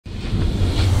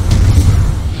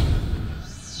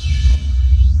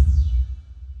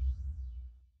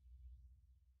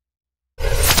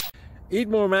Eat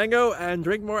more mango and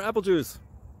drink more apple juice.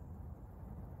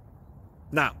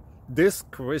 Now, this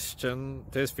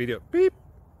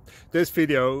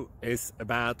video is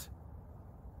about,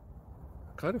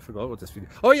 I kind of forgot what this video.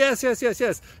 Oh yes.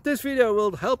 This video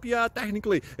will help you out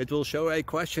technically. It will show a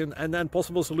question and then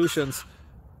possible solutions.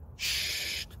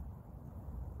 Shh.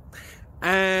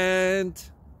 And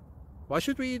why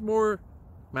should we eat more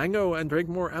mango and drink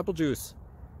more apple juice?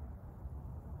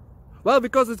 Well,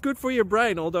 because it's good for your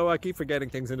brain, although I keep forgetting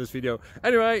things in this video.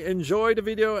 Anyway, enjoy the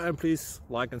video and please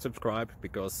like and subscribe,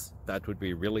 because that would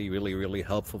be really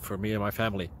helpful for me and my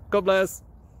family. God bless!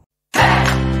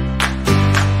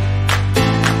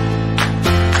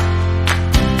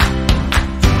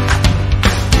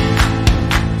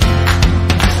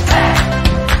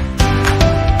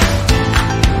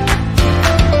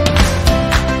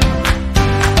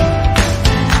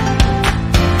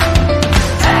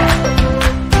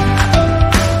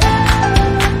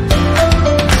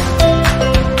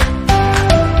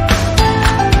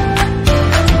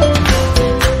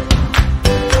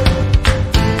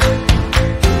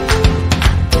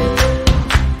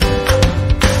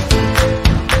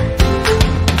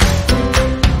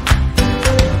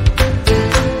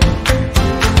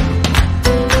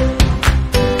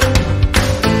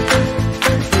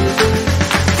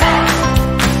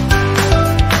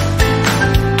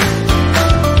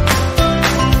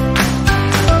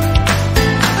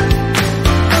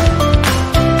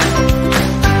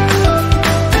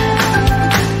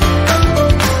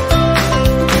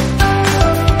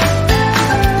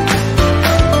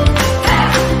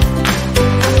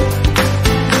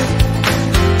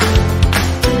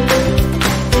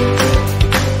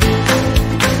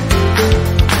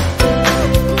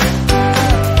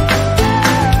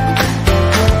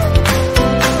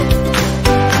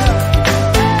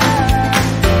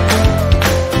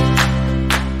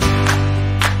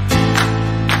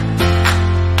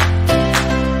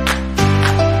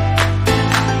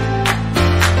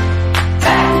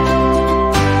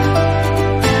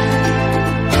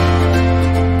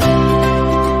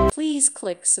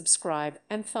 Click subscribe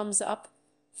and thumbs up.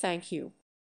 Thank you.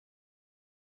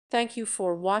 Thank you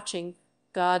for watching.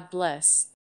 God bless.